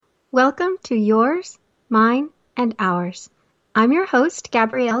Welcome to Yours, Mine, and Ours. I'm your host,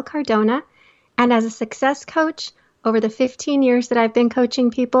 Gabrielle Cardona, and as a success coach, over the 15 years that I've been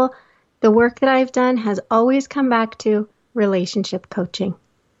coaching people, the work that I've done has always come back to relationship coaching.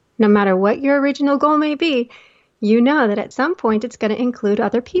 No matter what your original goal may be, you know that at some point it's going to include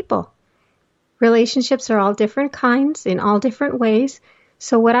other people. Relationships are all different kinds in all different ways,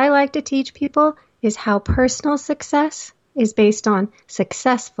 so what I like to teach people is how personal success is based on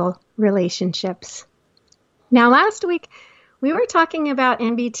successful relationships. Now, last week, we were talking about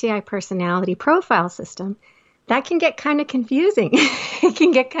MBTI personality profile system. That can get kind of confusing. It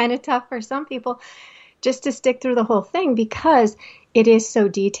can get kind of tough for some people just to stick through the whole thing because it is so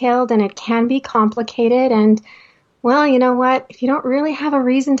detailed and it can be complicated. And, well, you know what? If you don't really have a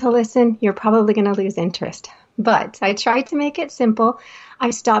reason to listen, you're probably going to lose interest. But I tried to make it simple. I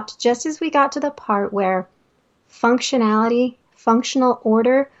stopped just as we got to the part where functionality, functional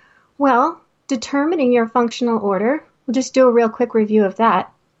order. Well, determining your functional order, we'll just do a real quick review of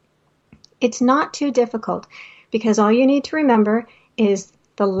that. It's not too difficult because all you need to remember is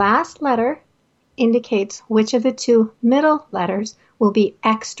the last letter indicates which of the two middle letters will be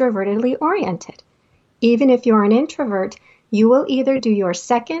extrovertedly oriented. Even if you're an introvert, you will either do your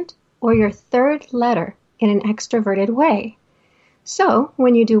second or your third letter in an extroverted way. So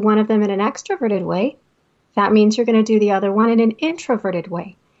when you do one of them in an extroverted way, that means you're going to do the other one in an introverted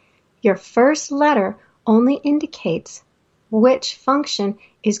way. Your first letter only indicates which function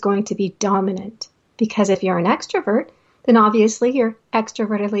is going to be dominant. Because if you're an extrovert, then obviously your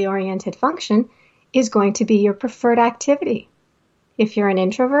extrovertedly oriented function is going to be your preferred activity. If you're an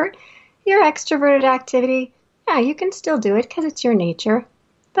introvert, your extroverted activity, yeah, you can still do it because it's your nature,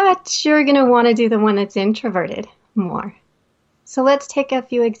 but you're going to want to do the one that's introverted more. So let's take a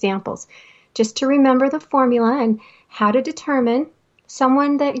few examples just to remember the formula and how to determine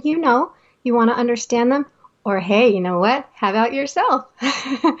someone that you know, you want to understand them, or hey, you know what? How about yourself?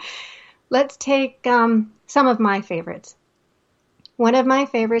 Let's take some of my favorites. One of my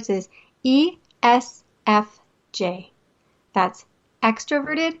favorites is ESFJ. That's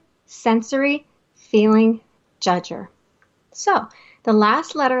extroverted, sensory, feeling, judger. So the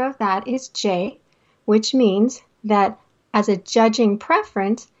last letter of that is J, which means that as a judging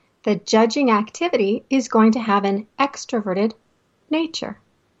preference, the judging activity is going to have an extroverted nature.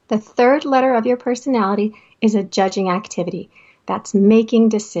 The third letter of your personality is a judging activity. That's making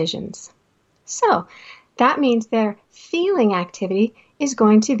decisions. So that means their feeling activity is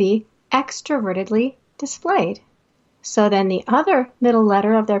going to be extrovertedly displayed. So then the other middle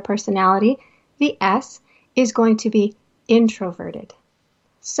letter of their personality, the S, is going to be introverted.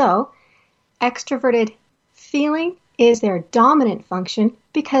 So extroverted feeling is their dominant function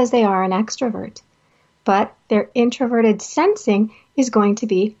because they are an extrovert. But their introverted sensing is going to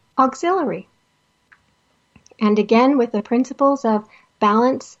be auxiliary. And again, with the principles of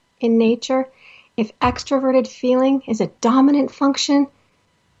balance in nature, if extroverted feeling is a dominant function,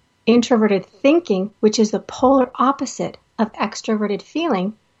 introverted thinking, which is the polar opposite of extroverted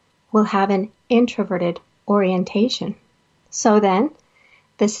feeling, will have an introverted orientation. So then,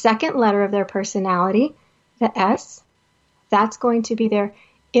 the second letter of their personality, the S, that's going to be their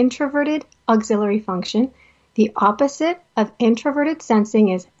introverted auxiliary function. The opposite of introverted sensing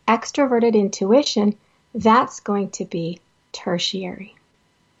is extroverted intuition. That's going to be tertiary.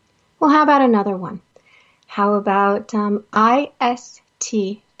 Well, how about another one? How about ISTP?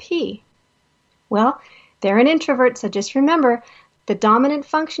 Well, they're an introvert, so just remember the dominant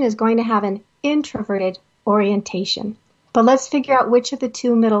function is going to have an introverted orientation. But let's figure out which of the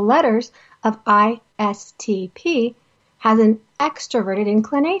two middle letters of ISTP has an extroverted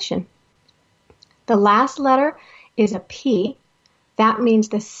inclination. The last letter is a P. That means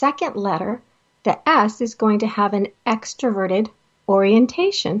the second letter, the S, is going to have an extroverted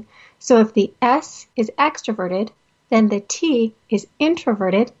orientation. So if the S is extroverted, then the T is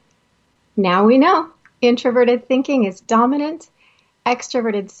introverted. Now we know introverted thinking is dominant,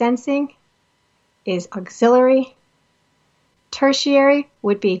 extroverted sensing is auxiliary, tertiary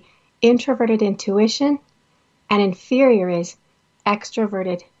would be introverted intuition, and inferior is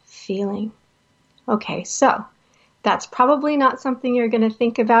extroverted feeling. Okay, so that's probably not something you're going to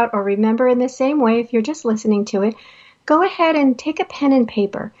think about or remember in the same way if you're just listening to it. Go ahead and take a pen and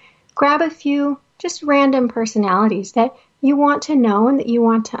paper. Grab a few just random personalities that you want to know and that you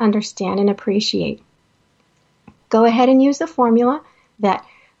want to understand and appreciate. Go ahead and use the formula that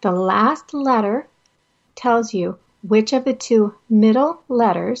the last letter tells you which of the two middle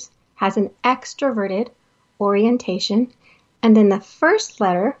letters has an extroverted orientation, and then the first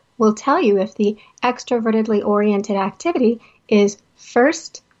letter will tell you if the extrovertedly oriented activity is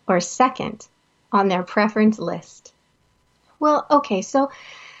first or second on their preference list? Well, okay, so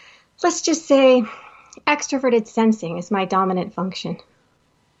let's just say extroverted sensing is my dominant function.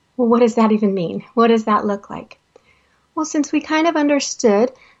 Well, what does that even mean? What does that look like? Well, since we kind of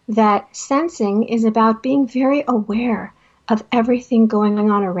understood that sensing is about being very aware of everything going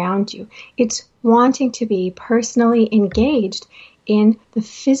on around you, it's wanting to be personally engaged in the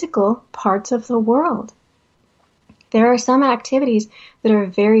physical parts of the world. There are some activities that are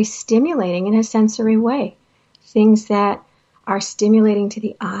very stimulating in a sensory way. Things that are stimulating to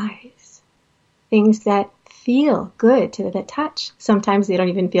the eyes. Things that feel good to the touch. Sometimes they don't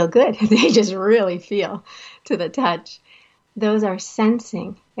even feel good. They just really feel to the touch. Those are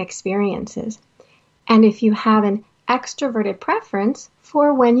sensing experiences. And if you have an extroverted preference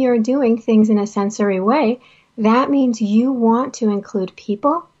for when you're doing things in a sensory way, that means you want to include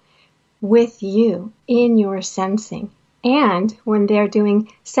people with you in your sensing. And when they're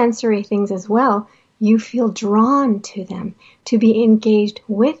doing sensory things as well, you feel drawn to them, to be engaged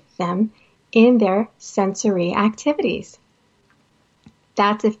with them in their sensory activities.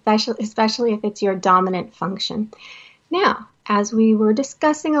 That's especially if it's your dominant function. Now, as we were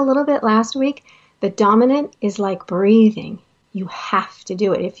discussing a little bit last week, the dominant is like breathing. You have to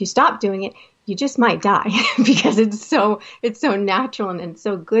do it. If you stop doing it, you just might die because it's so natural and it's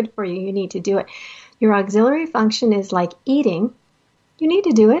so good for you. You need to do it. Your auxiliary function is like eating. You need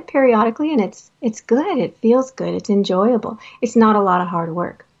to do it periodically, and it's good. It feels good. It's enjoyable. It's not a lot of hard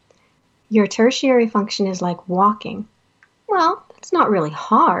work. Your tertiary function is like walking. Well, it's not really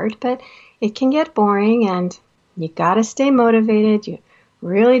hard, but it can get boring, and you got to stay motivated. You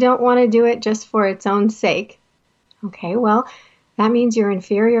really don't want to do it just for its own sake. Okay, well, that means your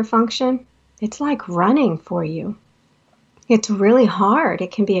inferior function, it's like running for you. It's really hard.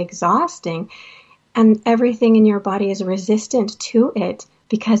 It can be exhausting. And everything in your body is resistant to it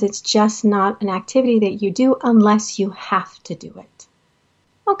because it's just not an activity that you do unless you have to do it.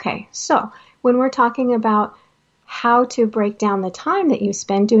 Okay, so when we're talking about how to break down the time that you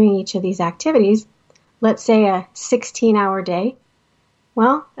spend doing each of these activities, let's say a 16-hour day,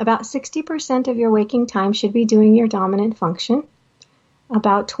 well, about 60% of your waking time should be doing your dominant function.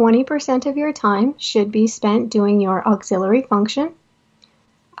 About 20% of your time should be spent doing your auxiliary function.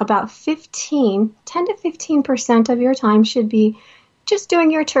 About 10 to 15% of your time should be just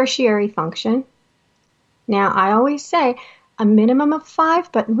doing your tertiary function. Now, I always say a minimum of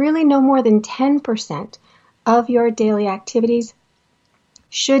 5, but really no more than 10% of your daily activities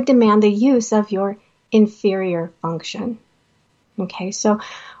should demand the use of your inferior function. Okay, so I'm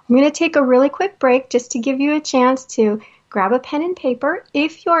going to take a really quick break just to give you a chance to grab a pen and paper.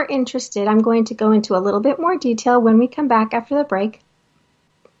 If you're interested, I'm going to go into a little bit more detail when we come back after the break.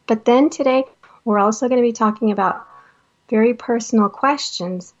 But then today, we're also going to be talking about very personal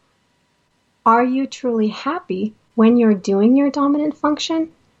questions. Are you truly happy when you're doing your dominant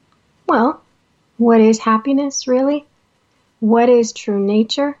function? Well, what is happiness really? What is true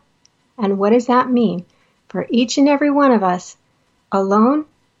nature? And what does that mean for each and every one of us, alone,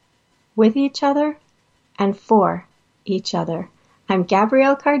 with each other, and for each other? I'm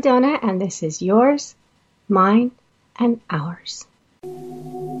Gabrielle Cardona, and this is yours, mine, and ours.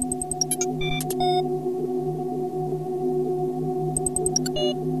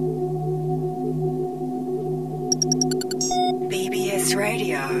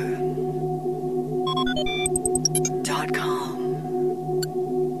 BBSradio.com.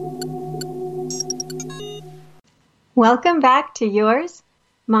 Welcome back to Yours,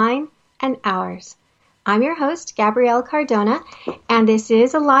 Mine, and Ours. I'm your host, Gabrielle Cardona, and this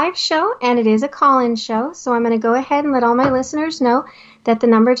is a live show, and it is a call-in show, so I'm going to go ahead and let all my listeners know that the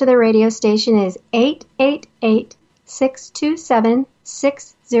number to the radio station is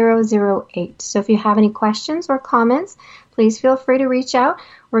 888-627-6008. So if you have any questions or comments, please feel free to reach out.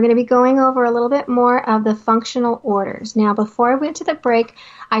 We're going to be going over a little bit more of the functional orders. Now, before I went to the break,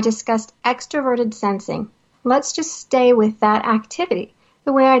 I discussed extroverted sensing. Let's just stay with that activity.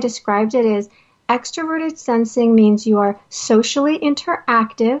 The way I described it is extroverted sensing means you are socially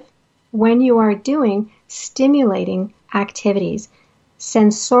interactive when you are doing stimulating activities,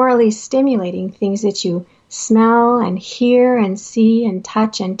 sensorily stimulating things that you smell and hear and see and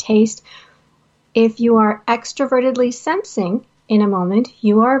touch and taste. If you are extrovertedly sensing in a moment,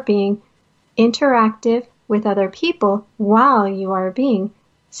 you are being interactive with other people while you are being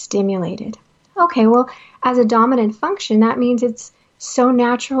stimulated. Okay, well, as a dominant function, that means it's so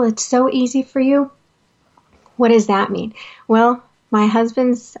natural, it's so easy for you. What does that mean? Well, my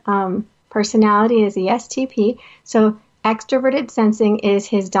husband's personality is ESTP, so extroverted sensing is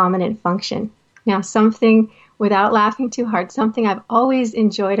his dominant function. Now, something without laughing too hard, something I've always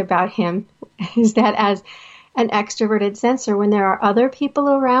enjoyed about him is that as an extroverted sensor, when there are other people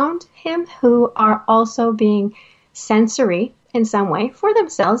around him who are also being sensory in some way for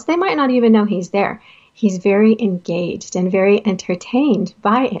themselves, they might not even know he's there. He's very engaged and very entertained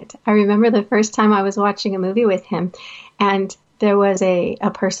by it. I remember the first time I was watching a movie with him, and there was a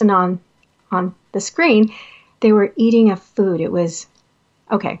person on the screen. They were eating a food. It was,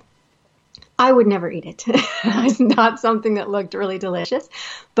 okay, I would never eat it. It's not something that looked really delicious,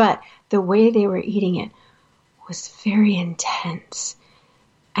 but the way they were eating it was very intense.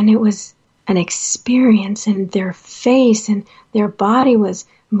 And it was an experience, and their face and their body was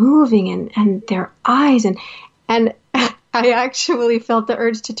moving, and their eyes. And I actually felt the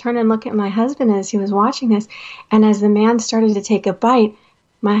urge to turn and look at my husband as he was watching this. And as the man started to take a bite,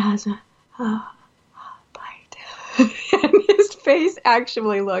 my husband, bite. And his face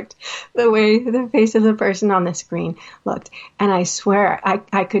actually looked the way the face of the person on the screen looked. And I swear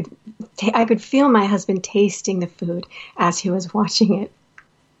I could feel my husband tasting the food as he was watching it.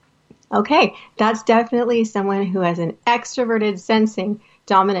 Okay, that's definitely someone who has an extroverted sensing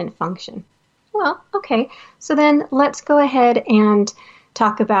dominant function. Well, okay, so then let's go ahead and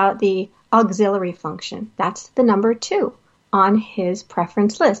talk about the auxiliary function. That's the number 2 on his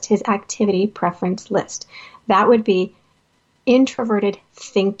preference list, his activity preference list. That would be introverted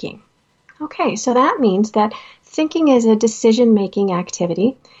thinking. Okay, so that means that thinking is a decision-making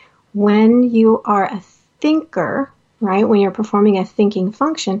activity. When you are a thinker, right, when you're performing a thinking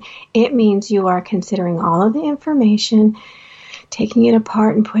function, it means you are considering all of the information, taking it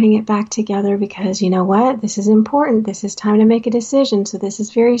apart and putting it back together because, you know what, this is important. This is time to make a decision. So this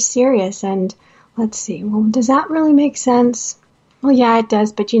is very serious. And let's see, well, does that really make sense? Well, yeah, it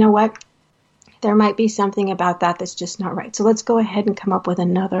does. But you know what? There might be something about that that's just not right. So let's go ahead and come up with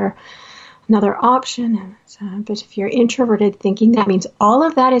another option. But if you're introverted thinking, that means all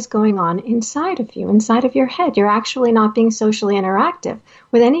of that is going on inside of you, inside of your head. You're actually not being socially interactive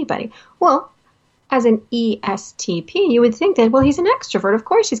with anybody. Well, as an ESTP, you would think that, well, he's an extrovert. Of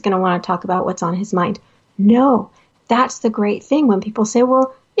course he's going to want to talk about what's on his mind. No, that's the great thing when people say,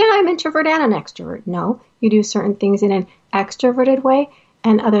 well, yeah, I'm introvert and an extrovert. No, you do certain things in an extroverted way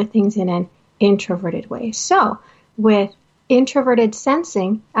and other things in an introverted way. So with introverted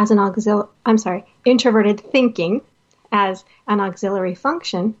sensing as an introverted thinking as an auxiliary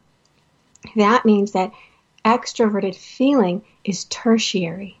function, that means that extroverted feeling is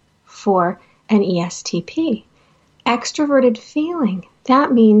tertiary for an ESTP. Extroverted feeling,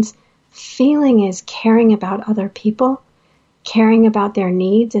 that means feeling is caring about other people, caring about their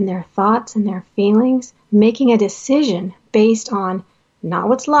needs and their thoughts and their feelings, making a decision based on not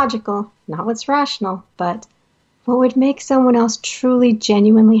what's logical, not what's rational, but what would make someone else truly,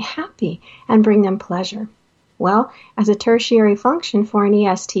 genuinely happy and bring them pleasure. Well, as a tertiary function for an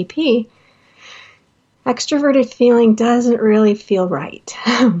ESTP, extroverted feeling doesn't really feel right.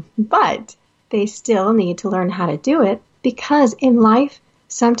 But they still need to learn how to do it because in life,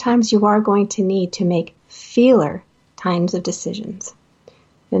 sometimes you are going to need to make feeler kinds of decisions.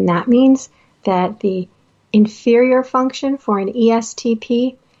 And that means that the inferior function for an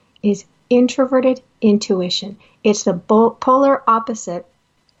ESTP is introverted intuition. It's the polar opposite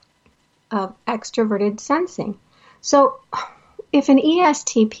of extroverted sensing. So if an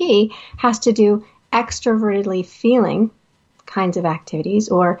ESTP has to do extrovertedly feeling kinds of activities,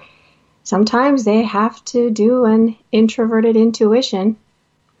 or sometimes they have to do an introverted intuition,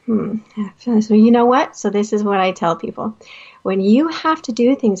 so you know what? So this is what I tell people. When you have to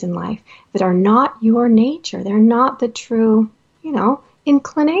do things in life that are not your nature, they're not the true,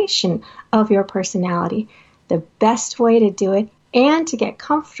 inclination of your personality, the best way to do it and to get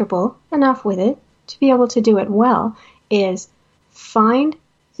comfortable enough with it to be able to do it well is find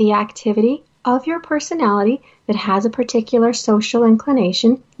the activity of your personality that has a particular social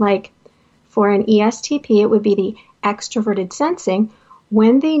inclination. Like for an ESTP, it would be the extroverted sensing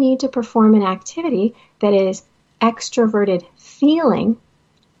when they need to perform an activity that is extroverted feeling.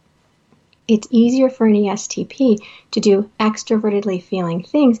 It's easier for an ESTP to do extrovertedly feeling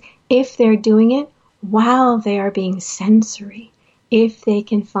things if they're doing it while they are being sensory. If they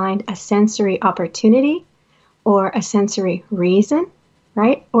can find a sensory opportunity or a sensory reason,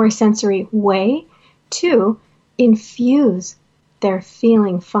 right, or a sensory way to infuse their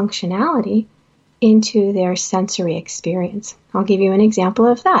feeling functionality into their sensory experience. I'll give you an example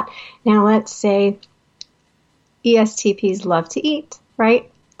of that. Now, let's say ESTPs love to eat, right?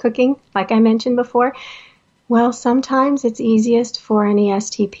 Cooking, like I mentioned before. Well, sometimes it's easiest for an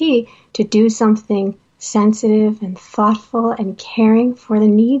ESTP to do something sensitive and thoughtful and caring for the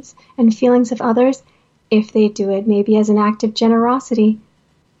needs and feelings of others if they do it maybe as an act of generosity,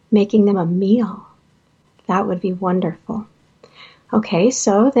 making them a meal. That would be wonderful. Okay,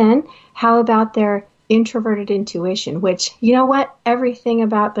 so then how about their introverted intuition, which, you know what, everything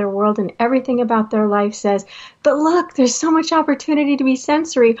about their world and everything about their life says, but look, there's so much opportunity to be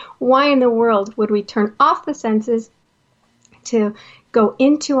sensory. Why in the world would we turn off the senses to go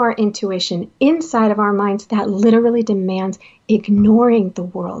into our intuition inside of our minds that literally demands ignoring the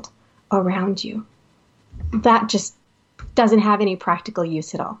world around you? That just doesn't have any practical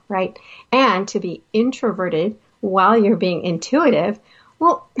use at all, right? And to be introverted while you're being intuitive,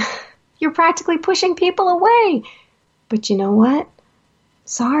 well, you're practically pushing people away. But you know what?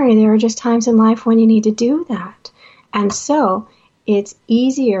 Sorry, there are just times in life when you need to do that. And so it's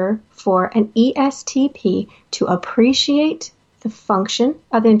easier for an ESTP to appreciate the function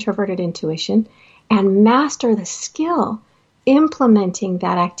of introverted intuition and master the skill implementing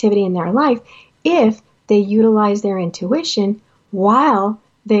that activity in their life if they utilize their intuition while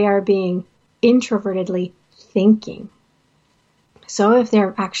they are being introvertedly thinking. So if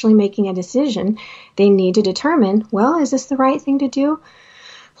they're actually making a decision, they need to determine, well, is this the right thing to do?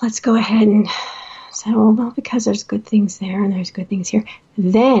 Let's go ahead and say, well, because there's good things there and there's good things here.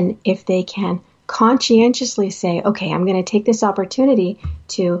 Then if they can conscientiously say, okay, I'm going to take this opportunity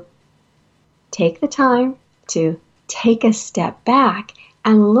to take the time to take a step back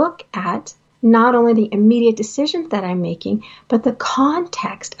and look at not only the immediate decisions that I'm making, but the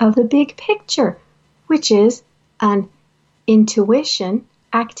context of the big picture, which is an intuition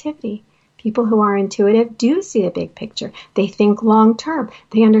activity. People who are intuitive do see the big picture. They think long term.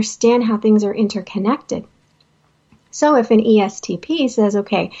 They understand how things are interconnected. So if an ESTP says,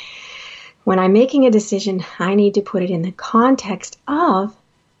 okay, when I'm making a decision, I need to put it in the context of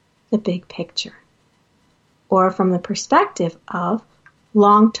the big picture or from the perspective of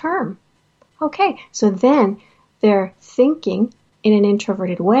long term. Okay, so then their thinking in an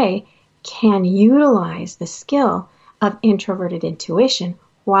introverted way can utilize the skill of introverted intuition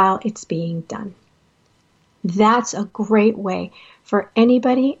while it's being done. That's a great way for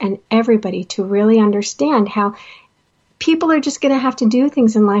anybody and everybody to really understand how people are just going to have to do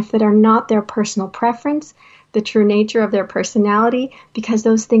things in life that are not their personal preference, the true nature of their personality, because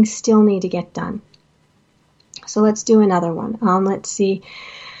those things still need to get done. So let's do another one. Let's see.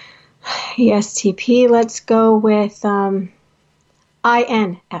 ESTP, let's go with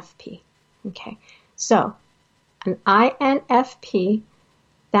INFP. Okay, so an INFP,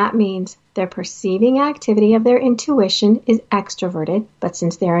 that means their perceiving activity of their intuition is extroverted, but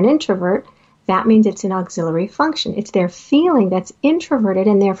since they're an introvert, that means it's an auxiliary function. It's their feeling that's introverted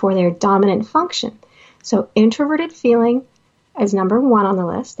and therefore their dominant function. So introverted feeling is number 1 on the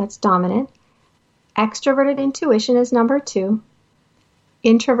list, that's dominant. Extroverted intuition is number 2.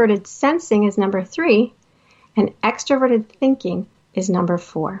 Introverted sensing is number 3, and extroverted thinking is number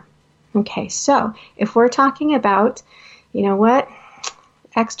 4. Okay, so if we're talking about, you know what,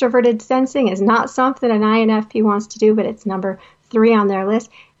 extroverted sensing is not something an INFP wants to do, but it's number 3 on their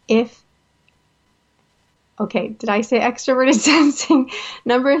list. Did I say extroverted sensing?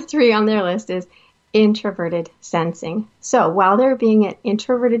 Number 3 on their list is introverted sensing. So while they're being an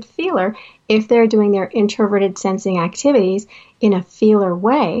introverted feeler, if they're doing their introverted sensing activities in a feeler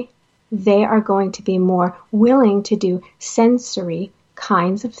way, they are going to be more willing to do sensory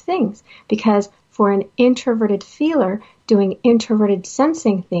kinds of things. Because for an introverted feeler, doing introverted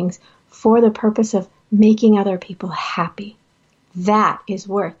sensing things for the purpose of making other people happy, that is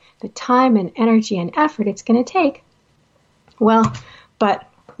worth the time and energy and effort it's going to take. Well, but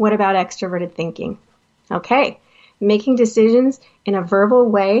what about extroverted thinking? Okay, making decisions in a verbal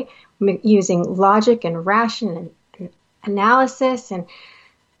way, using logic and ration and analysis and,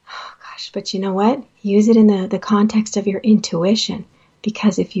 but you know what? Use it in the context of your intuition.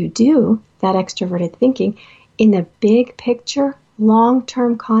 Because if you do that extroverted thinking in the big picture,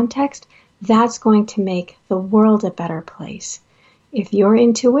 long-term context, that's going to make the world a better place. If your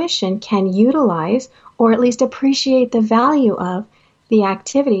intuition can utilize or at least appreciate the value of the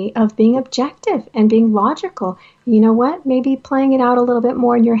activity of being objective and being logical, you know what? Maybe playing it out a little bit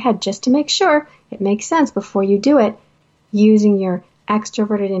more in your head just to make sure it makes sense before you do it, using your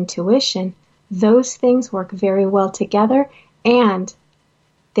extroverted intuition, those things work very well together and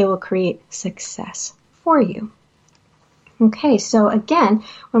they will create success for you. Okay, so again,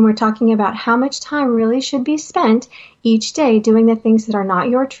 when we're talking about how much time really should be spent each day doing the things that are not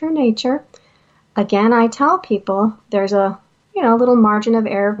your true nature, again, I tell people there's a little margin of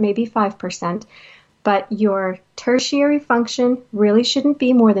error, maybe 5%, but your tertiary function really shouldn't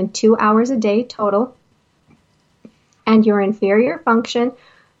be more than 2 hours a day total, and your inferior function,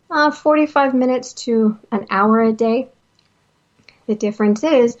 45 minutes to an hour a day. The difference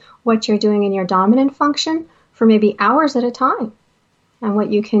is what you're doing in your dominant function for maybe hours at a time, and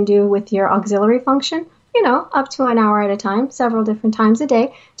what you can do with your auxiliary function, up to an hour at a time, several different times a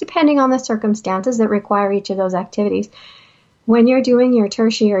day, depending on the circumstances that require each of those activities. When you're doing your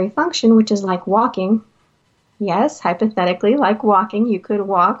tertiary function, which is like walking, yes, hypothetically, like walking, you could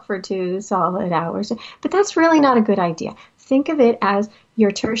walk for 2 solid hours, but that's really not a good idea. Think of it as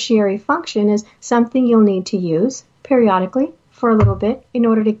your tertiary function is something you'll need to use periodically for a little bit in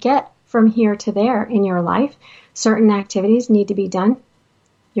order to get from here to there in your life. Certain activities need to be done.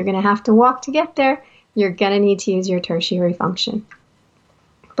 You're going to have to walk to get there. You're going to need to use your tertiary function.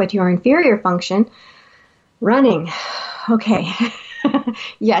 But your inferior function, running. Okay.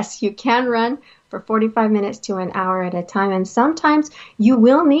 Yes, you can run for 45 minutes to an hour at a time. And sometimes you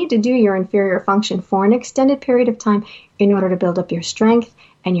will need to do your inferior function for an extended period of time in order to build up your strength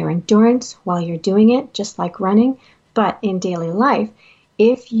and your endurance while you're doing it, just like running. But in daily life,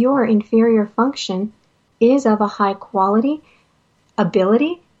 if your inferior function is of a high quality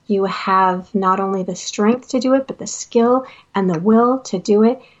ability, you have not only the strength to do it, but the skill and the will to do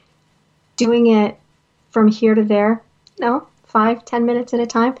it, doing it from here to there, 5-10 minutes at a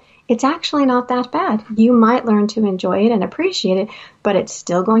time, it's actually not that bad. You might learn to enjoy it and appreciate it, but it's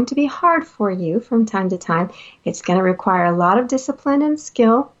still going to be hard for you from time to time. It's going to require a lot of discipline and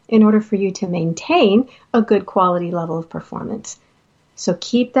skill in order for you to maintain a good quality level of performance. So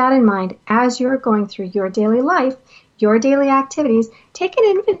keep that in mind as you're going through your daily life, your daily activities. Take an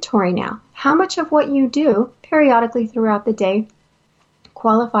inventory now. How much of what you do periodically throughout the day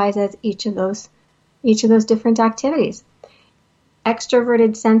qualifies as each of those different activities?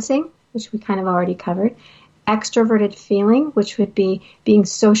 Extroverted sensing, which we kind of already covered. Extroverted feeling, which would be being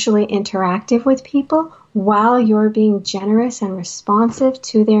socially interactive with people while you're being generous and responsive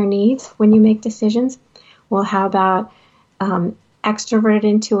to their needs when you make decisions. Well, how about extroverted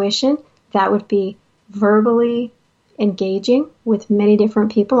intuition? That would be verbally engaging with many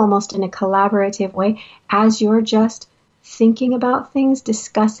different people, almost in a collaborative way, as you're just thinking about things,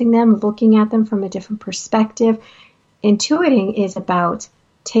 discussing them, looking at them from a different perspective. Intuiting is about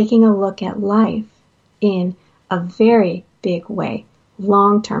taking a look at life in a very big way,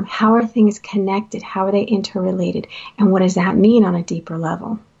 long term. How are things connected? How are they interrelated? And what does that mean on a deeper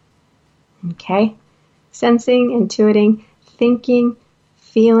level? Okay? Sensing, intuiting, thinking,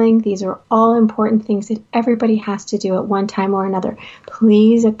 feeling, these are all important things that everybody has to do at one time or another.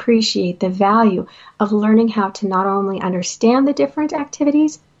 Please appreciate the value of learning how to not only understand the different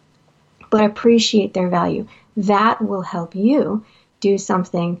activities, but appreciate their value. That will help you do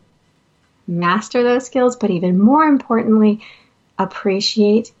something, master those skills, but even more importantly,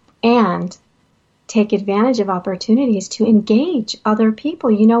 appreciate and take advantage of opportunities to engage other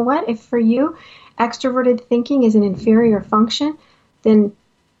people. You know what? If for you, extroverted thinking is an inferior function, then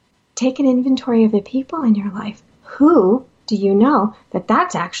take an inventory of the people in your life. Who do you know that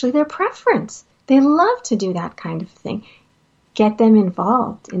that's actually their preference? They love to do that kind of thing. Get them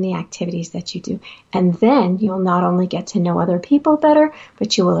involved in the activities that you do. And then you'll not only get to know other people better,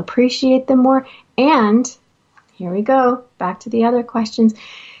 but you will appreciate them more. And here we go, back to the other questions.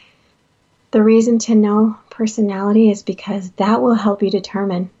 The reason to know personality is because that will help you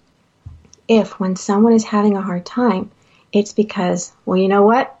determine if when someone is having a hard time, it's because, well, you know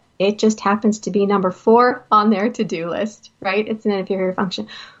what? It just happens to be number 4 on their to-do list, right? It's an inferior function.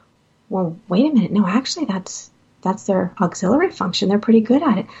 Well, wait a minute. No, actually, that's their auxiliary function. They're pretty good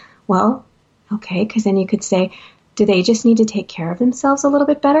at it. Well, okay, because then you could say, do they just need to take care of themselves a little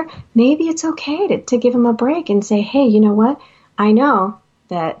bit better? Maybe it's okay to give them a break and say, hey, you know what? I know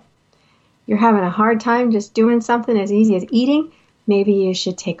that you're having a hard time just doing something as easy as eating. Maybe you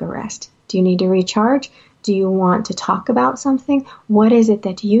should take a rest. Do you need to recharge? Do you want to talk about something? What is it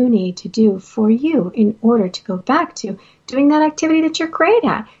that you need to do for you in order to go back to doing that activity that you're great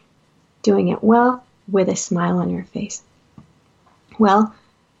at? Doing it well, with a smile on your face. Well,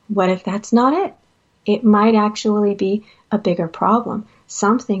 what if that's not it? It might actually be a bigger problem,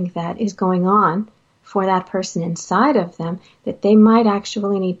 something that is going on for that person inside of them that they might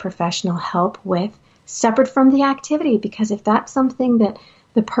actually need professional help with, separate from the activity, because if that's something that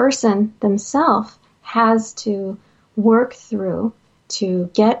the person themselves has to work through, to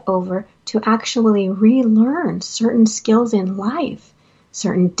get over, to actually relearn certain skills in life,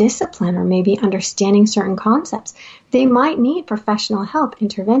 certain discipline, or maybe understanding certain concepts, they might need professional help,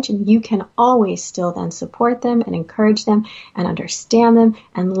 intervention. You can always still then support them and encourage them and understand them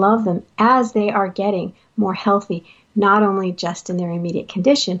and love them as they are getting more healthy, not only just in their immediate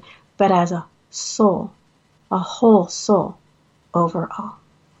condition, but as a soul, a whole soul overall.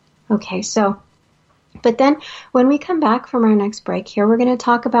 Okay, but then when we come back from our next break here, we're going to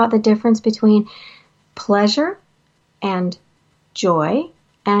talk about the difference between pleasure and joy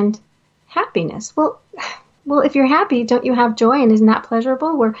and happiness. Well, if you're happy, don't you have joy, and isn't that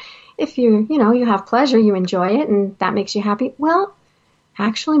pleasurable? Or if you have pleasure, you enjoy it, and that makes you happy. Well,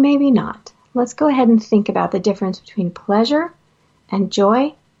 actually, maybe not. Let's go ahead and think about the difference between pleasure and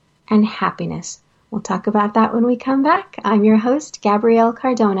joy and happiness. We'll talk about that when we come back. I'm your host, Gabrielle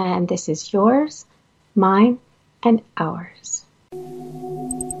Cardona, and this is Yours, Mine, and Ours.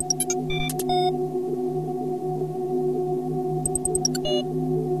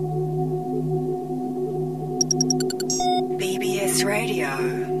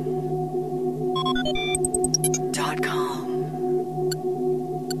 BBSradio.com.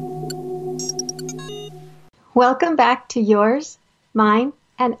 Welcome back to Yours, Mine,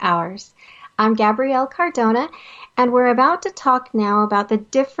 and Ours. I'm Gabrielle Cardona, and we're about to talk now about the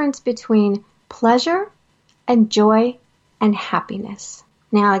difference between pleasure and joy and happiness.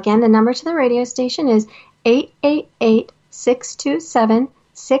 Now, again, the number to the radio station is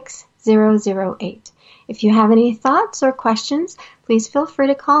 888-627-6008. If you have any thoughts or questions, please feel free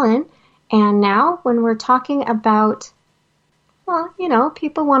to call in. And now, when we're talking about,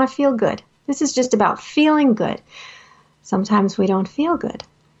 people want to feel good. This is just about feeling good. Sometimes we don't feel good.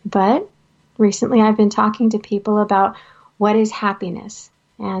 But recently I've been talking to people about what is happiness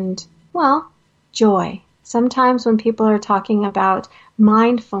and, joy. Sometimes when people are talking about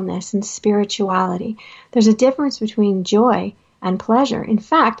mindfulness and spirituality, there's a difference between joy and pleasure. In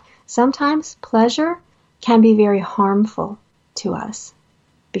fact, sometimes pleasure can be very harmful to us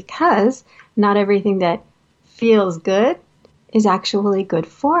because not everything that feels good is actually good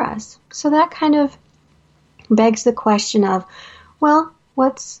for us. So that kind of begs the question of,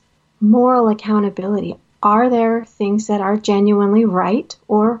 what's moral accountability? Are there things that are genuinely right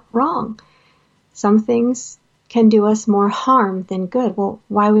or wrong? Some things can do us more harm than good. Well,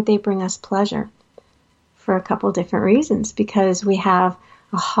 why would they bring us pleasure? For a couple different reasons. Because we have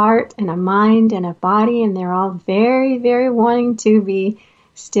a heart and a mind and a body, and they're all very, very wanting to be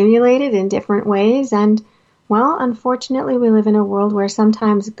stimulated in different ways. And, unfortunately, we live in a world where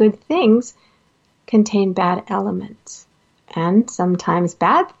sometimes good things contain bad elements. And sometimes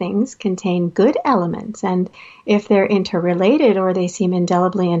bad things contain good elements. And if they're interrelated or they seem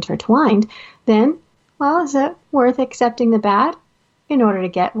indelibly intertwined, then, is it worth accepting the bad in order to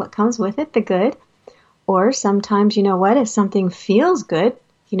get what comes with it, the good? Or sometimes, if something feels good,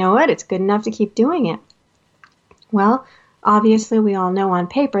 it's good enough to keep doing it. Well, obviously we all know on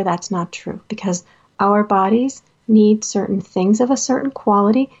paper that's not true because our bodies need certain things of a certain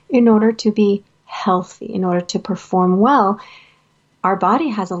quality in order to be healthy, in order to perform well. Our body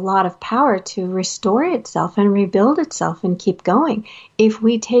has a lot of power to restore itself and rebuild itself and keep going. If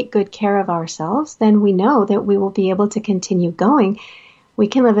we take good care of ourselves, then we know that we will be able to continue going. We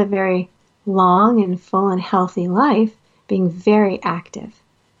can live a very long and full and healthy life being very active.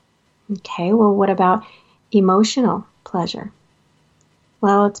 Okay, well, what about emotional pleasure?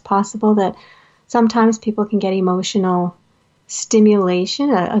 Well, it's possible that sometimes people can get emotional stimulation,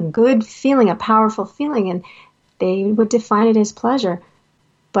 a good feeling, a powerful feeling, and they would define it as pleasure,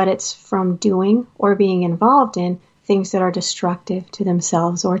 but it's from doing or being involved in things that are destructive to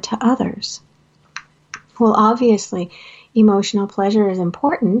themselves or to others. Well, obviously, emotional pleasure is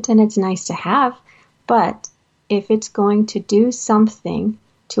important and it's nice to have, but if it's going to do something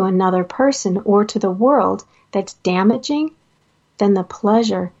to another person or to the world that's damaging, then the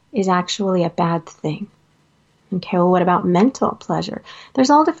pleasure is actually a bad thing. Okay, well, what about mental pleasure? There's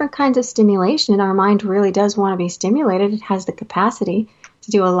all different kinds of stimulation, and our mind really does want to be stimulated. It has the capacity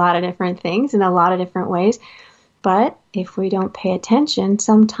to do a lot of different things in a lot of different ways. But if we don't pay attention,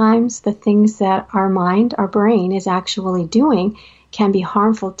 sometimes the things that our mind, our brain is actually doing can be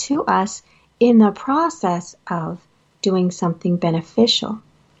harmful to us in the process of doing something beneficial.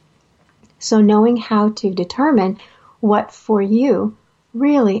 So knowing how to determine what for you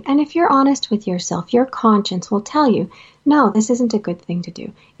really, and if you're honest with yourself, your conscience will tell you, no, this isn't a good thing to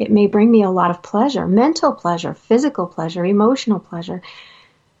do. It may bring me a lot of pleasure, mental pleasure, physical pleasure, emotional pleasure,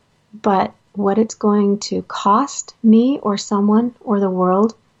 but what it's going to cost me or someone or the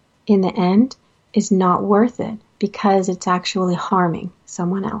world in the end is not worth it because it's actually harming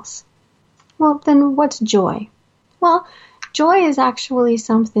someone else. Well, then what's joy? Well, joy is actually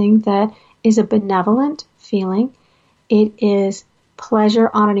something that is a benevolent feeling. It is pleasure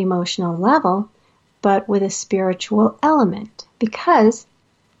on an emotional level, but with a spiritual element, because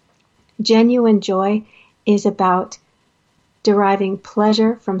genuine joy is about deriving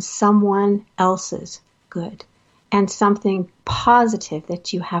pleasure from someone else's good. and something positive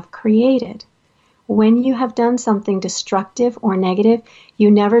that you have created. When you have done something destructive or negative,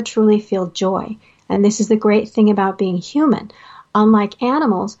 you never truly feel joy. And this is the great thing about being human. Unlike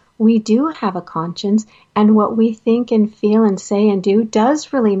animals, we do have a conscience, and what we think and feel and say and do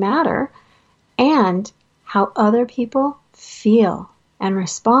does really matter. And how other people feel and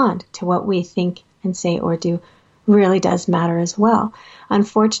respond to what we think and say or do really does matter as well.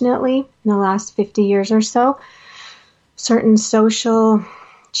 Unfortunately, in the last 50 years or so, certain social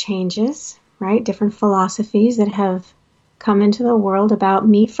changes, right, different philosophies that have come into the world about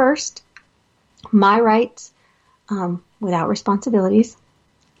me first, my rights without responsibilities,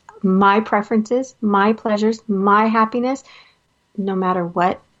 my preferences, my pleasures, my happiness, no matter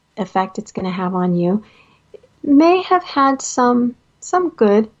what effect it's going to have on you, may have had some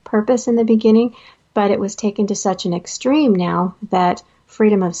good purpose in the beginning, but it was taken to such an extreme now that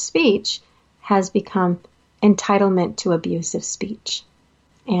freedom of speech has become entitlement to abusive speech.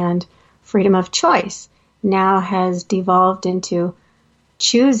 And freedom of choice now has devolved into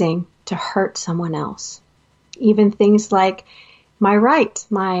choosing to hurt someone else. Even things like my right,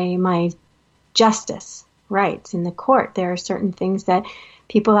 my justice rights in the court. There are certain things that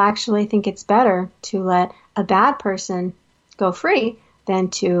people actually think it's better to let a bad person go free than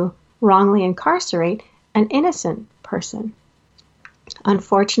to wrongly incarcerate an innocent person.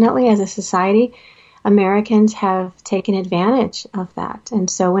 Unfortunately, as a society, Americans have taken advantage of that. And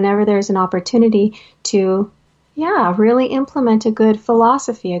so whenever there's an opportunity to, really implement a good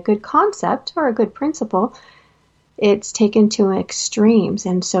philosophy, a good concept, or a good principle, it's taken to extremes.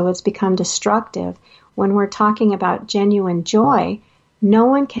 And so it's become destructive. When we're talking about genuine joy, no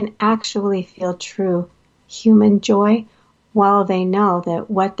one can actually feel true human joy while they know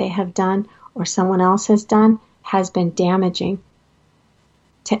that what they have done or someone else has done has been damaging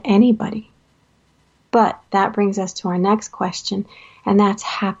to anybody. But that brings us to our next question, and that's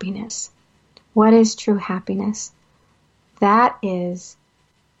happiness. What is true happiness? That is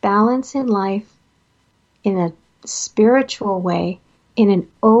balance in life in a spiritual way, in an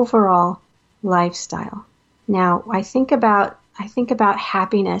overall lifestyle. Now, I think about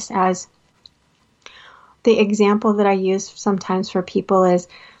happiness as the example that I use sometimes for people is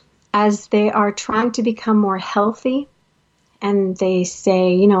as they are trying to become more healthy. And they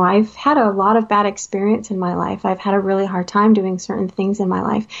say, I've had a lot of bad experience in my life. I've had a really hard time doing certain things in my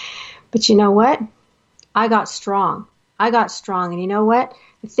life. But you know what? I got strong. And you know what?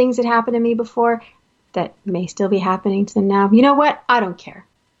 The things that happened to me before that may still be happening to them now. You know what? I don't care.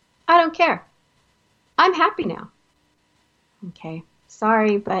 I'm happy now. Okay.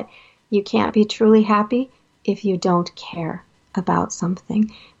 Sorry, but you can't be truly happy if you don't care about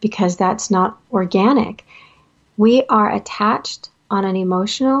something, because that's not organic. We are attached on an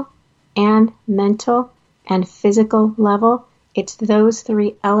emotional and mental and physical level. It's those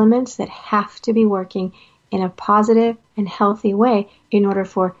three elements that have to be working in a positive and healthy way in order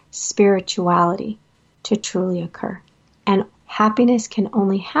for spirituality to truly occur. And happiness can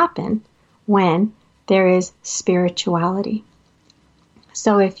only happen when there is spirituality.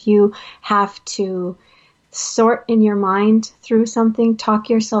 So if you have to sort in your mind through something, talk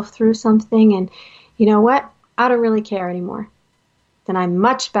yourself through something, and you know what? I don't really care anymore. Then I'm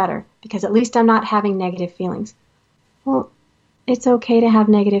much better because at least I'm not having negative feelings. Well, it's okay to have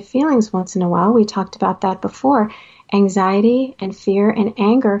negative feelings once in a while. We talked about that before. Anxiety and fear and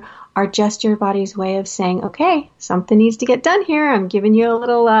anger are just your body's way of saying, okay, something needs to get done here. I'm giving you a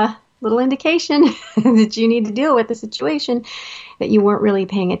little indication that you need to deal with the situation that you weren't really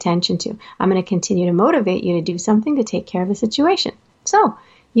paying attention to. I'm going to continue to motivate you to do something to take care of the situation. So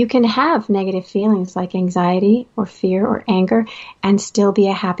you can have negative feelings like anxiety or fear or anger and still be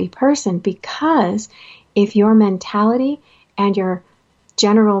a happy person, because if your mentality and your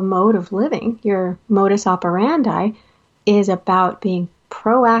general mode of living, your modus operandi, is about being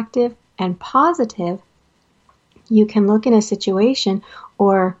proactive and positive, you can look in a situation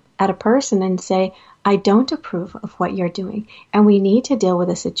or at a person and say, I don't approve of what you're doing, and we need to deal with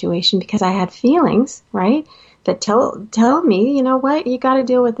a situation because I had feelings, right, that tell me, you know what, you got to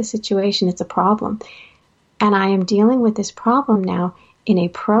deal with the situation. It's a problem. And I am dealing with this problem now in a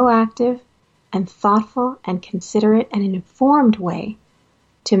proactive and thoughtful and considerate and informed way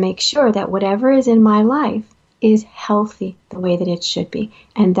to make sure that whatever is in my life is healthy the way that it should be.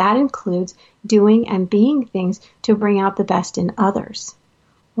 And that includes doing and being things to bring out the best in others.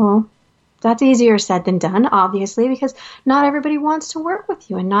 Well, that's easier said than done, obviously, because not everybody wants to work with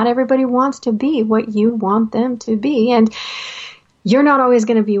you and not everybody wants to be what you want them to be. And you're not always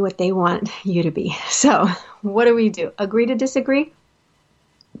going to be what they want you to be. So what do we do? Agree to disagree?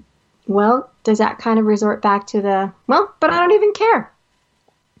 Well, does that kind of resort back to but I don't even care?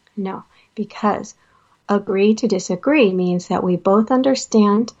 No, because agree to disagree means that we both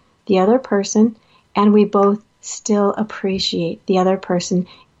understand the other person and we both still appreciate the other person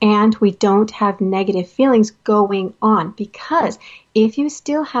and we don't have negative feelings going on. Because if you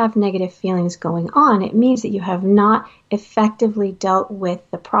still have negative feelings going on, it means that you have not effectively dealt with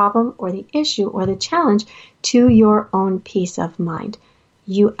the problem or the issue or the challenge to your own peace of mind.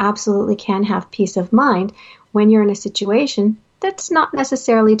 You absolutely can have peace of mind when you're in a situation that's not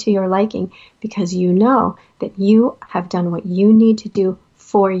necessarily to your liking, because you know that you have done what you need to do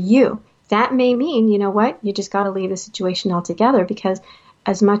for you. That may mean, you know what, you just got to leave the situation altogether, because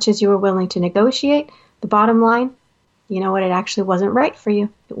as much as you were willing to negotiate, the bottom line, you know what, it actually wasn't right for you.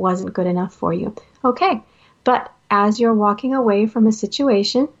 It wasn't good enough for you. Okay, but as you're walking away from a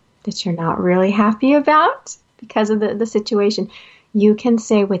situation that you're not really happy about because of the situation, you can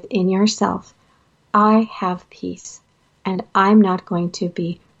say within yourself, I have peace. And I'm not going to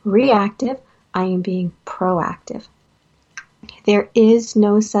be reactive. I am being proactive. There is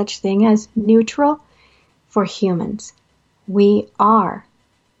no such thing as neutral for humans. We are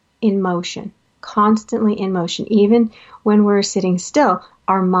in motion, constantly in motion. Even when we're sitting still,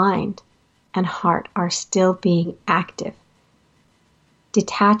 our mind and heart are still being active.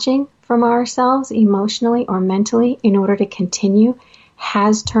 Detaching from ourselves emotionally or mentally in order to continue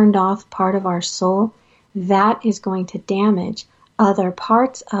has turned off part of our soul. That is going to damage other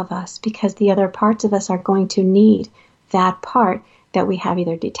parts of us, because the other parts of us are going to need that part that we have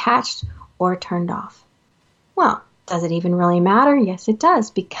either detached or turned off. Well, does it even really matter? Yes, it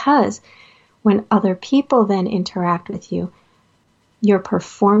does, because when other people then interact with you, your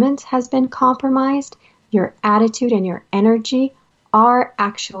performance has been compromised, your attitude and your energy are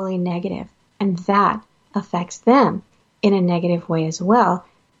actually negative, and that affects them in a negative way as well.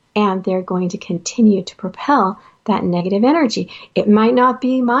 And they're going to continue to propel that negative energy. It might not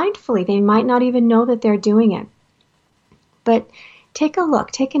be mindfully. They might not even know that they're doing it. But take a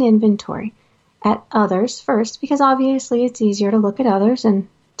look, take an inventory at others first, because obviously it's easier to look at others and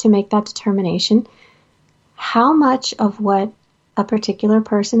to make that determination. How much of what a particular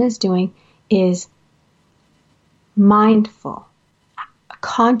person is doing is mindful,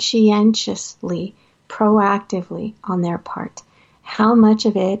 conscientiously, proactively on their part? How much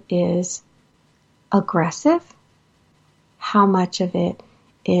of it is aggressive? How much of it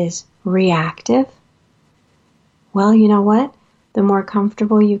is reactive? Well, you know what? The more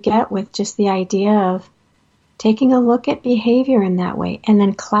comfortable you get with just the idea of taking a look at behavior in that way and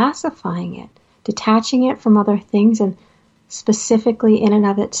then classifying it, detaching it from other things, and specifically in and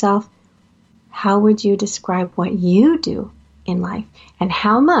of itself, how would you describe what you do in life? And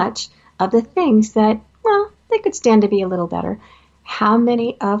how much of the things that, well, they could stand to be a little better, how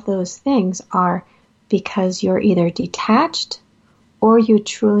many of those things are because you're either detached or you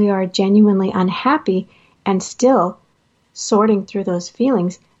truly are genuinely unhappy and still sorting through those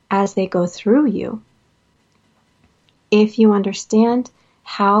feelings as they go through you? If you understand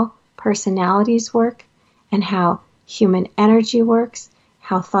how personalities work and how human energy works,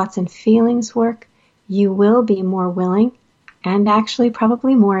 how thoughts and feelings work, you will be more willing and actually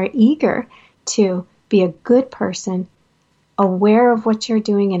probably more eager to be a good person, aware of what you're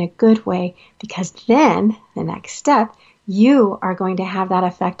doing in a good way, because then the next step, you are going to have that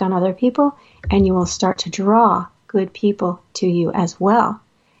effect on other people and you will start to draw good people to you as well.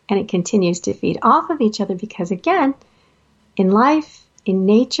 And it continues to feed off of each other, because again, in life, in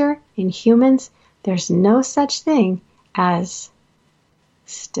nature, in humans, there's no such thing as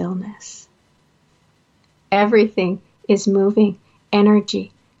stillness. Everything is moving,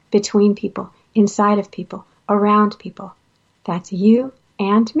 energy between people, inside of people, around people. That's you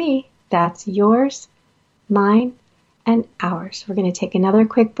and me. That's yours, mine, and ours. We're going to take another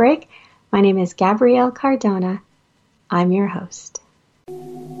quick break. My name is Gabrielle Cardona. I'm your host.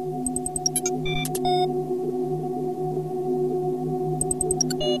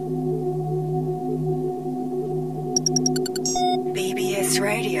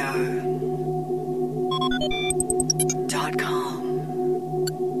 BBSradio.com.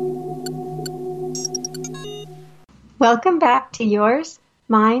 Welcome back to Yours,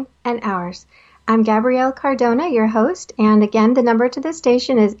 Mine, and Ours. I'm Gabrielle Cardona, your host, and again, the number to the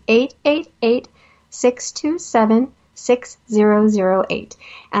station is 888-627-6008.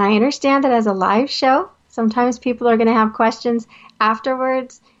 And I understand that as a live show, sometimes people are going to have questions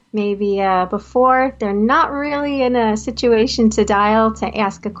afterwards, maybe before. They're not really in a situation to dial to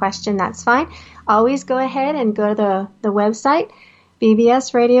ask a question. That's fine. Always go ahead and go to the website,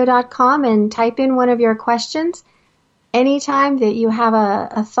 bbsradio.com, and type in one of your questions. Anytime that you have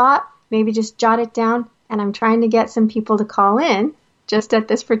a thought maybe just jot it down. And I'm trying to get some people to call in just at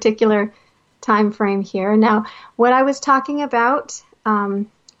this particular time frame here. Now, what I was talking about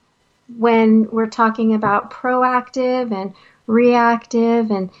when we're talking about proactive and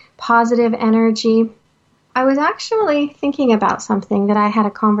reactive and positive energy, I was actually thinking about something that I had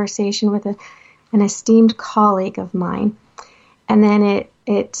a conversation with an esteemed colleague of mine. And then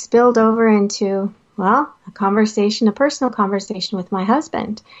it spilled over into, well, a personal conversation with my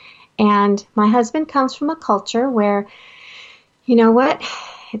husband. And my husband comes from a culture where, you know what,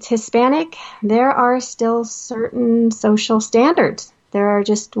 it's Hispanic. There are still certain social standards. There are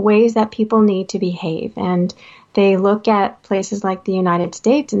just ways that people need to behave. And they look at places like the United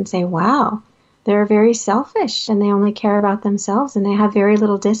States and say, wow, they're very selfish and they only care about themselves and they have very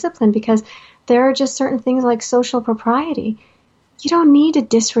little discipline because there are just certain things like social propriety. You don't need to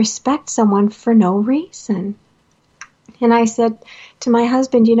disrespect someone for no reason. And I said to my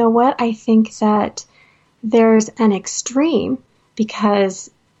husband, you know what? I think that there's an extreme because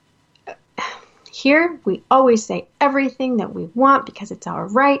here we always say everything that we want because it's our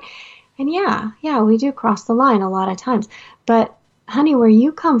right. And yeah, we do cross the line a lot of times. But honey, where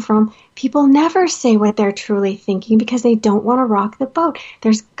you come from, people never say what they're truly thinking because they don't want to rock the boat.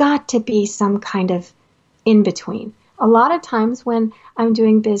 There's got to be some kind of in between. A lot of times when I'm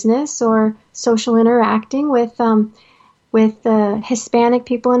doing business or social interacting with Hispanic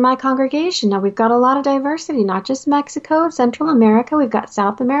people in my congregation. Now, we've got a lot of diversity, not just Mexico, Central America. We've got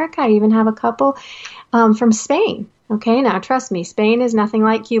South America. I even have a couple from Spain. Okay, now trust me, Spain is nothing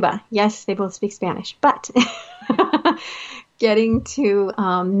like Cuba. Yes, they both speak Spanish, but getting to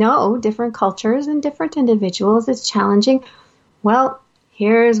know different cultures and different individuals is challenging. Well,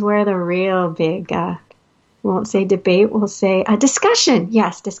 here's where the real big, won't say debate, we'll say discussion.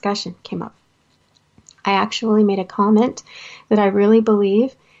 Yes, discussion came up. I actually made a comment that I really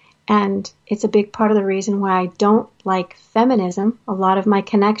believe, and it's a big part of the reason why I don't like feminism. A lot of my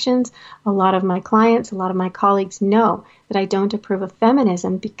connections, a lot of my clients, a lot of my colleagues know that I don't approve of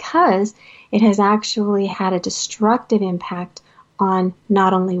feminism because it has actually had a destructive impact on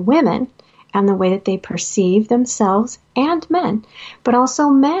not only women and the way that they perceive themselves and men, but also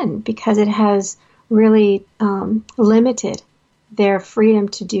men because it has really limited their freedom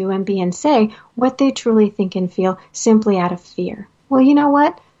to do and be and say what they truly think and feel simply out of fear. Well, you know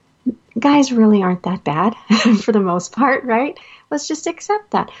what? Guys really aren't that bad for the most part, right? Let's just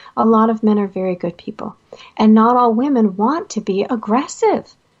accept that. A lot of men are very good people. And not all women want to be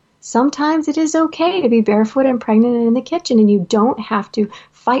aggressive. Sometimes it is okay to be barefoot and pregnant and in the kitchen, and you don't have to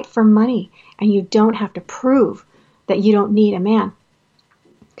fight for money, and you don't have to prove that you don't need a man.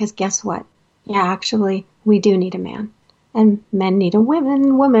 Because guess what? Yeah, actually, we do need a man. And men need a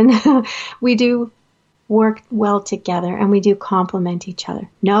woman. We do work well together and we do complement each other.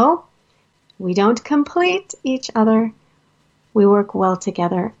 No, we don't complete each other. We work well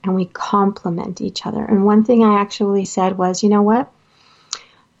together and we complement each other. And one thing I actually said was, you know what?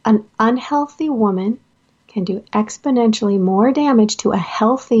 An unhealthy woman can do exponentially more damage to a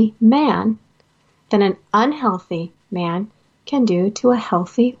healthy man than an unhealthy man can do to a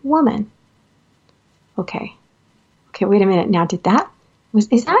healthy woman. Okay, wait a minute. Now,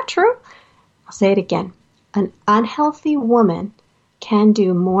 is that true? I'll say it again. An unhealthy woman can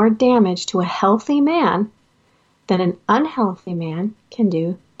do more damage to a healthy man than an unhealthy man can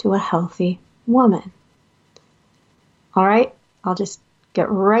do to a healthy woman. All right, I'll just get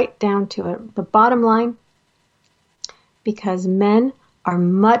right down to it. The bottom line, because men are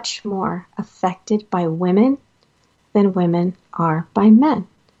much more affected by women than women are by men.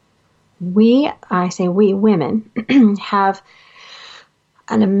 Women, have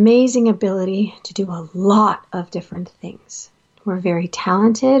an amazing ability to do a lot of different things. We're very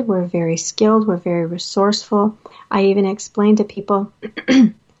talented, we're very skilled, we're very resourceful. I even explain to people,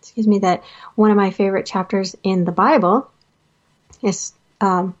 that one of my favorite chapters in the Bible is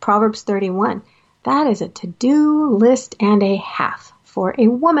Proverbs 31. That is a to-do list and a half. For a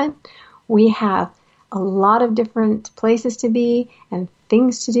woman, we have a lot of different places to be and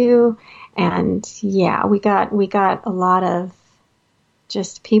things to do. And yeah, we got a lot of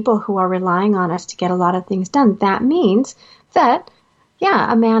just people who are relying on us to get a lot of things done. That means that,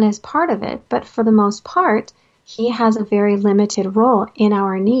 a man is part of it, but for the most part, he has a very limited role in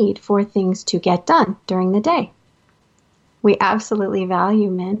our need for things to get done during the day. We absolutely value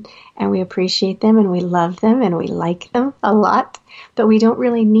men and we appreciate them and we love them and we like them a lot, but we don't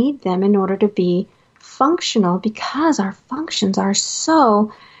really need them in order to be functional because our functions are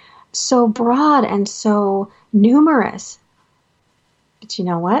so broad and so numerous. But you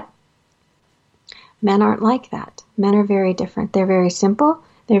know what? Men aren't like that. Men are very different. They're very simple.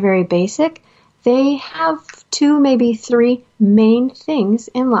 They're very basic. They have 2, maybe 3 main things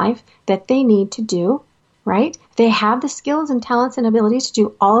in life that they need to do, right? They have the skills and talents and abilities to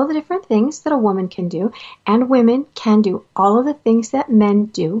do all of the different things that a woman can do, and women can do all of the things that men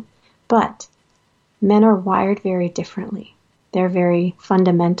do, but men are wired very differently. They're very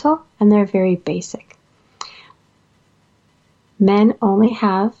fundamental and they're very basic. Men only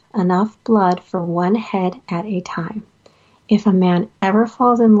have enough blood for one head at a time. If a man ever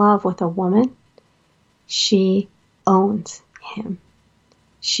falls in love with a woman, she owns him.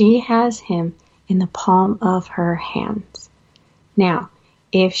 She has him in the palm of her hands. Now,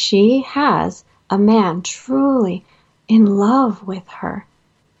 if she has a man truly in love with her,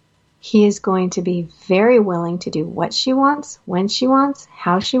 he is going to be very willing to do what she wants, when she wants,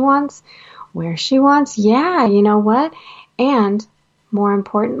 how she wants, where she wants. Yeah, you know what? And more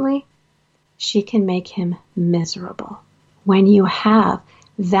importantly, she can make him miserable. When you have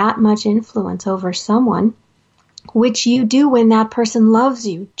that much influence over someone, which you do when that person loves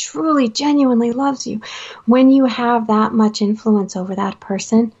you, truly, genuinely loves you, when you have that much influence over that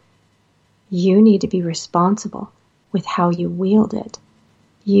person, you need to be responsible with how you wield it.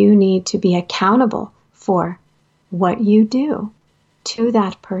 You need to be accountable for what you do to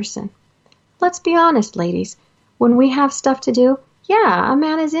that person. Let's be honest, ladies. When we have stuff to do, yeah, a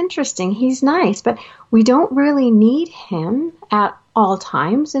man is interesting. He's nice, but we don't really need him at all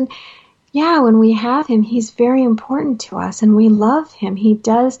times. And yeah, when we have him, he's very important to us and we love him. He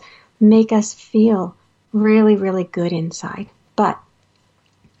does make us feel really, really good inside. But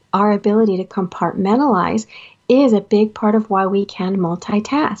our ability to compartmentalize is a big part of why we can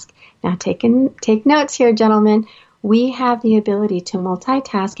multitask. Now take notes here, gentlemen. We have the ability to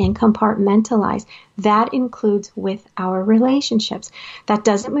multitask and compartmentalize. That includes with our relationships. That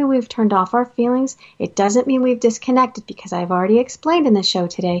doesn't mean we've turned off our feelings. It doesn't mean we've disconnected, because I've already explained in the show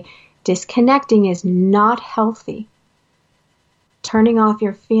today, disconnecting is not healthy. Turning off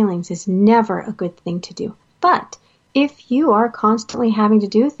your feelings is never a good thing to do. But if you are constantly having to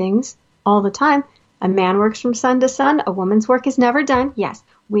do things all the time, a man works from sun to sun, a woman's work is never done. Yes,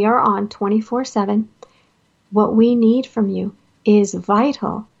 we are on 24/7. What we need from you is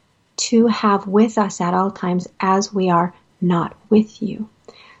vital to have with us at all times as we are not with you.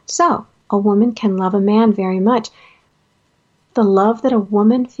 So, a woman can love a man very much. The love that a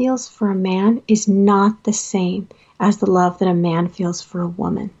woman feels for a man is not the same as the love that a man feels for a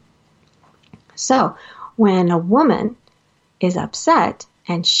woman. So, when a woman is upset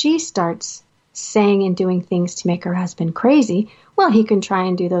and she starts saying and doing things to make her husband crazy, well, he can try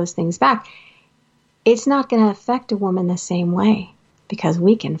and do those things back. It's not going to affect a woman the same way, because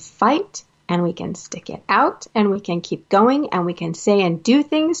we can fight and we can stick it out and we can keep going and we can say and do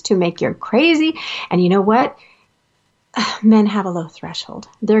things to make you crazy. And you know what? Men have a low threshold.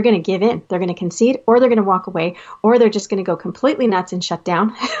 They're going to give in. They're going to concede, or they're going to walk away, or they're just going to go completely nuts and shut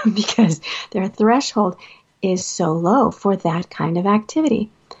down because their threshold is so low for that kind of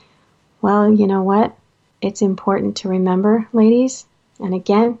activity. Well, you know what? It's important to remember, ladies, and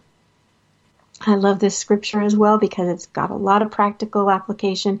again, I love this scripture as well because it's got a lot of practical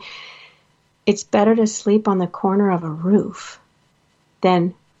application. It's better to sleep on the corner of a roof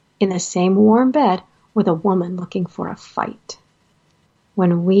than in the same warm bed with a woman looking for a fight.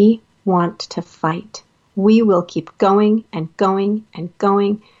 When we want to fight, we will keep going and going and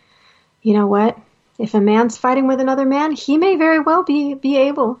going. You know what? If a man's fighting with another man, he may very well be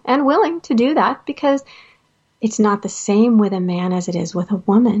able and willing to do that, because it's not the same with a man as it is with a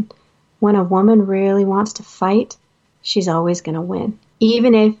woman. When a woman really wants to fight, she's always going to win,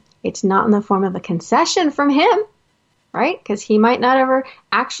 even if it's not in the form of a concession from him, right? Because he might not ever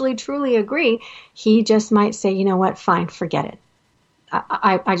actually truly agree. He just might say, you know what, fine, forget it.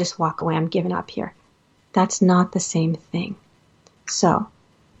 I just walk away. I'm giving up here. That's not the same thing. So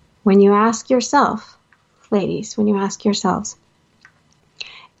when you ask yourself, ladies, when you ask yourselves,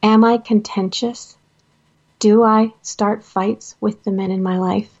 am I contentious? Do I start fights with the men in my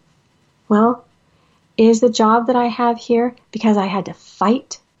life? Well, is the job that I have here because I had to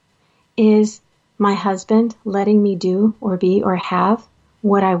fight? Is my husband letting me do or be or have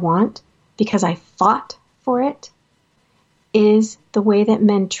what I want because I fought for it? Is the way that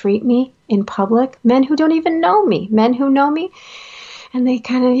men treat me in public, men who don't even know me, men who know me, and they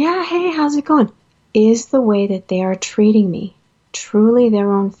kind of, yeah, hey, how's it going? Is the way that they are treating me truly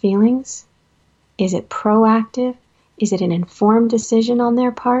their own feelings? Is it proactive? Is it an informed decision on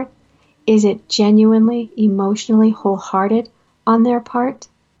their part? Is it genuinely, emotionally wholehearted on their part?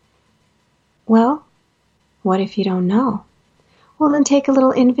 Well, what if you don't know? Well, then take a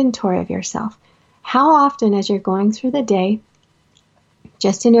little inventory of yourself. How often, as you're going through the day,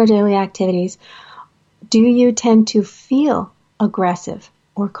 just in your daily activities, do you tend to feel aggressive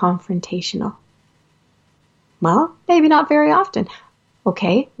or confrontational? Well, maybe not very often.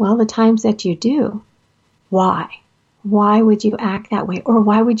 Okay, well, the times that you do, why? Why would you act that way? Or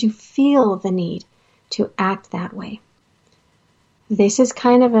why would you feel the need to act that way? This is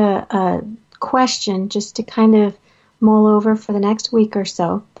kind of a question just to kind of mull over for the next week or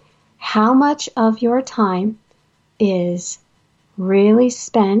so. How much of your time is really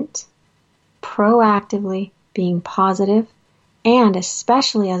spent proactively being positive, and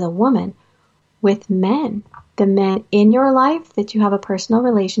especially as a woman, with men? The men in your life that you have a personal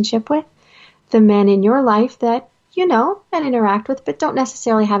relationship with, the men in your life that you know and interact with, but don't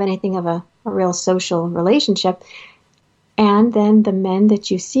necessarily have anything of a real social relationship, and then the men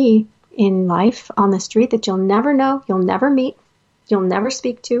that you see in life on the street that you'll never know, you'll never meet, you'll never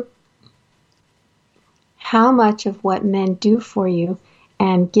speak to. How much of what men do for you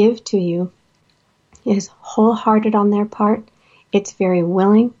and give to you is wholehearted on their part? It's very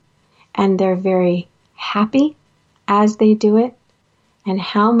willing, and they're very happy as they do it, and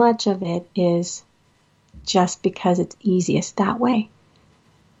how much of it is just because it's easiest that way?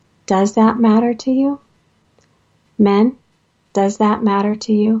 Does that matter to you? Men, does that matter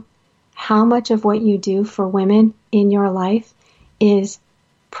to you? How much of what you do for women in your life is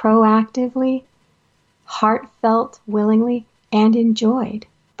proactively, heartfelt, willingly, and enjoyed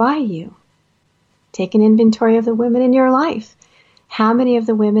by you? Take an inventory of the women in your life. How many of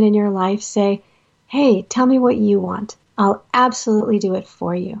the women in your life say, hey, tell me what you want. I'll absolutely do it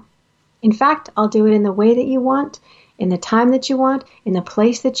for you. In fact, I'll do it in the way that you want, in the time that you want, in the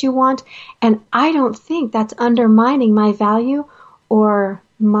place that you want. And I don't think that's undermining my value or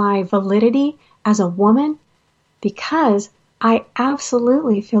my validity as a woman, because I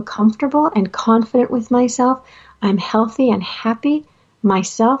absolutely feel comfortable and confident with myself. I'm healthy and happy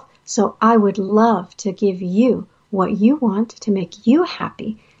myself. So I would love to give you what you want to make you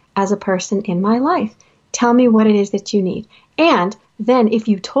happy as a person in my life. Tell me what it is that you need. And then if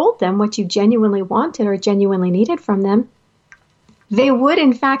you told them what you genuinely wanted or genuinely needed from them, they would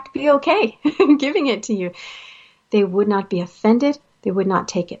in fact be okay giving it to you. They would not be offended. They would not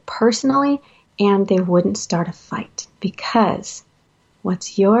take it personally, and they wouldn't start a fight, because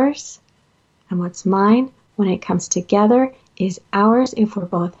what's yours and what's mine when it comes together is ours if we're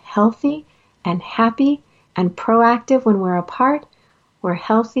both healthy and happy and proactive. When we're apart, we're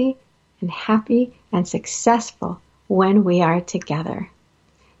healthy and happy and successful when we are together.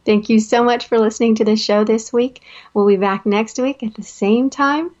 Thank you so much for listening to the show this week. We'll be back next week at the same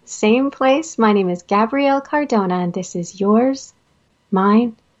time, same place. My name is Gabrielle Cardona, and this is yours,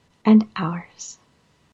 mine, and ours.